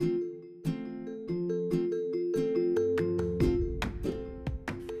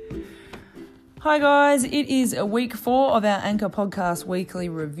Hi guys, it is week 4 of our Anchor Podcast weekly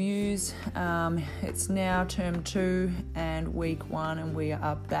reviews. It's now term 2 and week 1 and we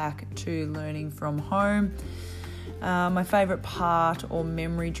are back to learning from home. My favourite part or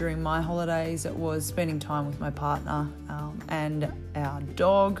memory during my holidays was spending time with my partner and our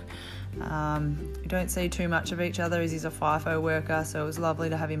dog. We don't see too much of each other as he's a FIFO worker, so it was lovely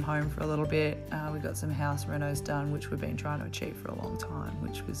to have him home for a little bit. We got some house renos done, which we've been trying to achieve for a long time,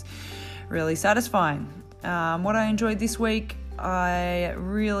 which was really satisfying. What I enjoyed this week, I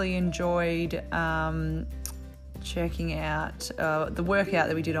really enjoyed checking out the workout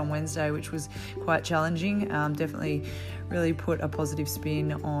that we did on Wednesday, which was quite challenging. Definitely really put a positive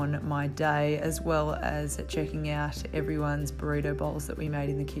spin on my day, as well as checking out everyone's burrito bowls that we made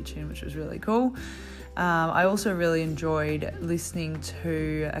in the kitchen, which was really cool. I also really enjoyed listening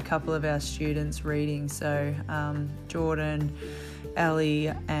to a couple of our students reading. So Jordan, Ellie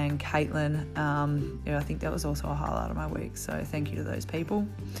and Caitlin. I think that was also a highlight of my week. So thank you to those people.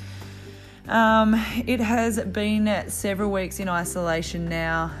 It has been several weeks in isolation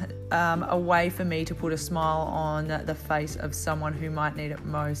now, a way for me to put a smile on the face of someone who might need it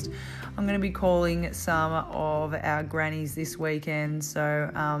most. I'm going to be calling some of our grannies this weekend. So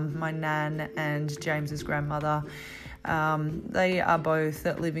my nan and James's grandmother, they are both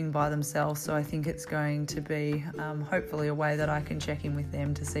living by themselves. So I think it's going to be hopefully a way that I can check in with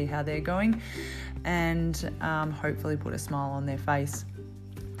them to see how they're going and hopefully put a smile on their face.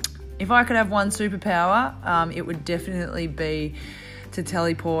 If I could have one superpower, it would definitely be to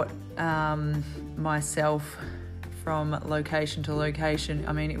teleport myself from location to location.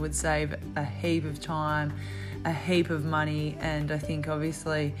 I mean, it would save a heap of time, a heap of money, and I think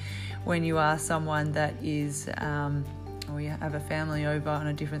obviously when you are someone that is, or you have a family over on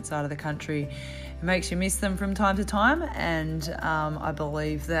a different side of the country, it makes you miss them from time to time, and I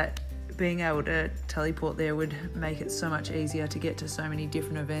believe that being able to teleport there would make it so much easier to get to so many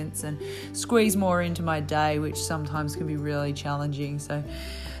different events and squeeze more into my day, which sometimes can be really challenging. So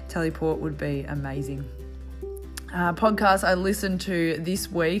teleport would be amazing. Podcast I listened to this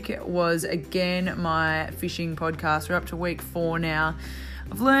week was again my fishing podcast. We're up to week 4 now.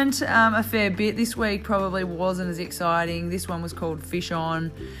 I've learned a fair bit. This week probably wasn't as exciting. This one was called Fish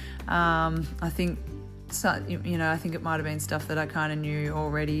On. I think it might have been stuff that I kind of knew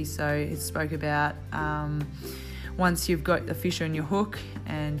already. So it spoke about once you've got the fish on your hook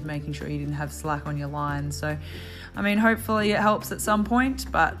and making sure you didn't have slack on your line. So, I mean, hopefully it helps at some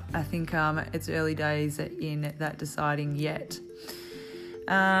point, but I think it's early days in that deciding yet.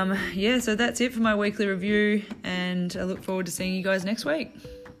 So that's it for my weekly review, and I look forward to seeing you guys next week.